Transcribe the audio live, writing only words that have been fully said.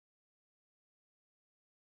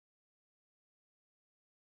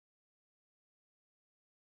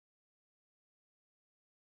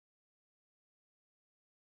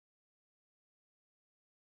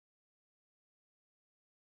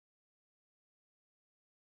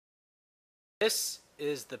This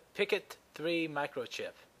is the Pickit 3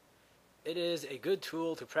 microchip. It is a good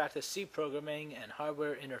tool to practice C programming and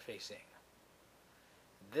hardware interfacing.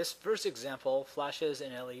 This first example flashes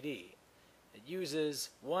an LED. It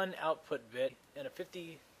uses one output bit and a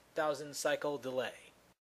 50,000 cycle delay.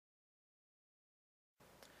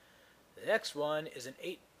 The next one is an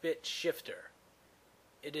 8-bit shifter.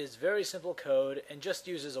 It is very simple code and just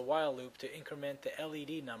uses a while loop to increment the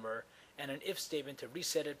LED number and an if statement to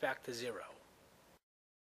reset it back to 0.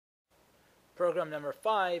 Program number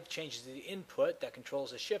 5 changes the input that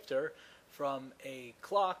controls the shifter from a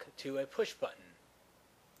clock to a push button.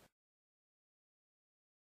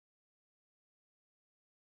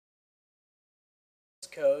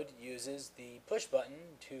 This code uses the push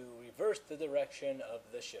button to reverse the direction of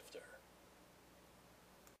the shifter.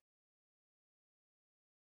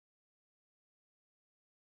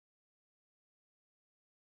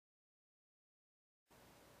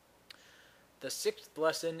 The 6th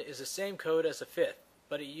lesson is the same code as the 5th,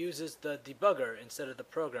 but it uses the debugger instead of the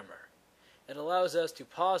programmer. It allows us to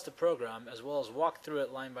pause the program as well as walk through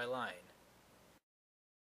it line by line.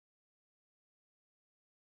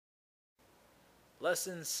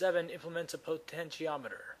 Lesson 7 implements a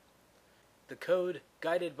potentiometer. The code,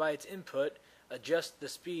 guided by its input, adjusts the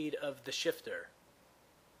speed of the shifter.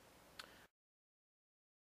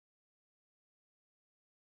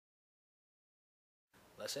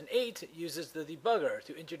 Lesson 8 uses the debugger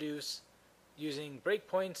to introduce using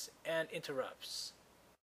breakpoints and interrupts.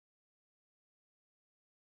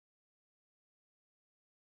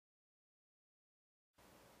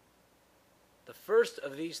 The first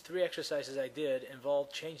of these 3 exercises I did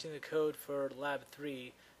involved changing the code for Lab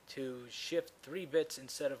 3 to shift 3 bits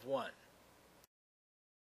instead of 1.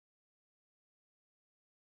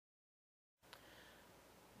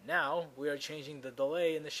 Now we are changing the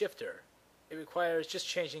delay in the shifter. It requires just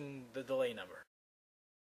changing the delay number.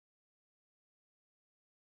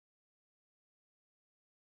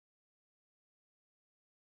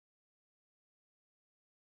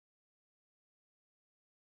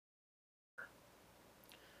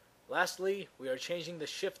 Lastly, we are changing the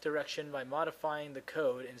shift direction by modifying the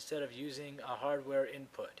code instead of using a hardware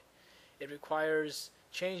input. It requires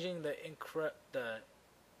changing the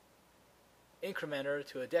incrementer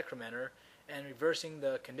to a decrementer and reversing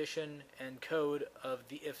the condition and code of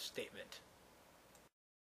the if statement.